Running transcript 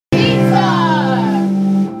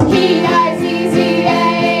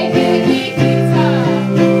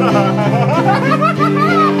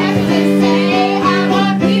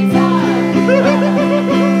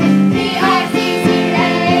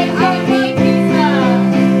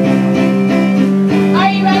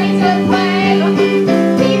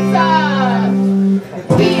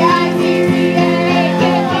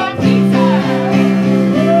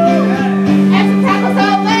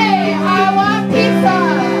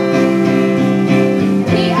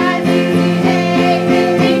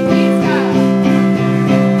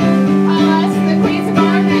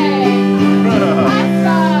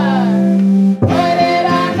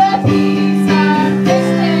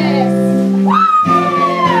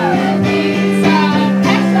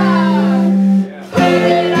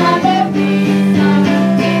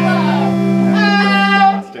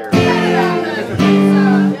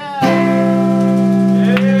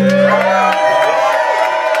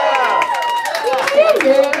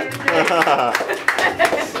Yeah.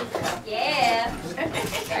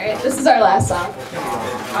 Alright, this is our last song.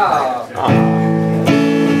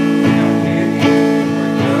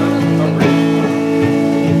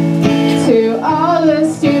 To all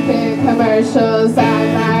the stupid commercials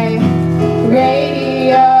on my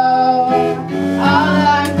radio, all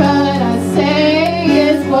I'm gonna say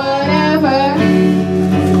is whatever.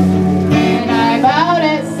 And I'm out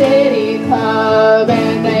at City Club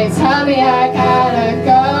and they tell me I gotta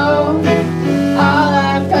go. All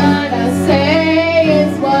I'm gonna say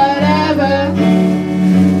is whatever.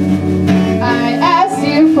 I asked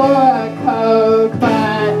you for a Coke,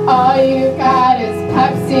 but all you got is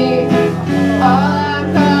Pepsi. All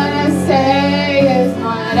I'm gonna say is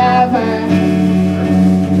whatever.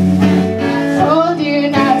 I told you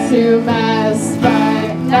not to mess,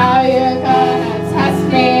 but now you're gonna test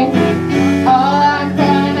me. All I'm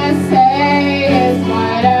gonna say is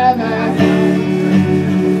whatever.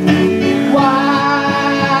 Why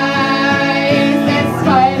is this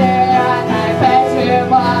spider on my bedroom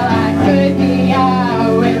while I could be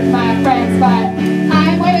out with my friends, but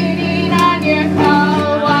I'm waiting on your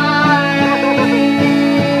call? Why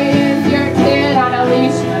is your kid on a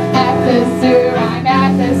leash at the zoo? I'm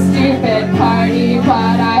at this stupid party,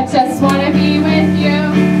 but I just want to be with you.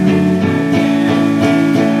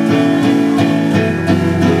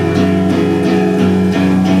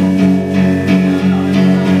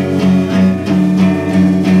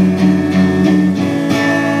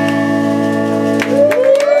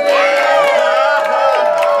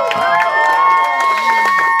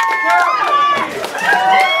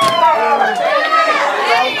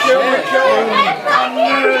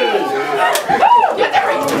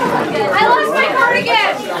 I lost my card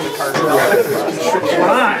again!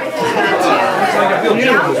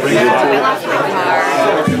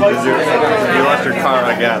 You lost your car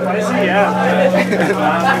again. Yeah.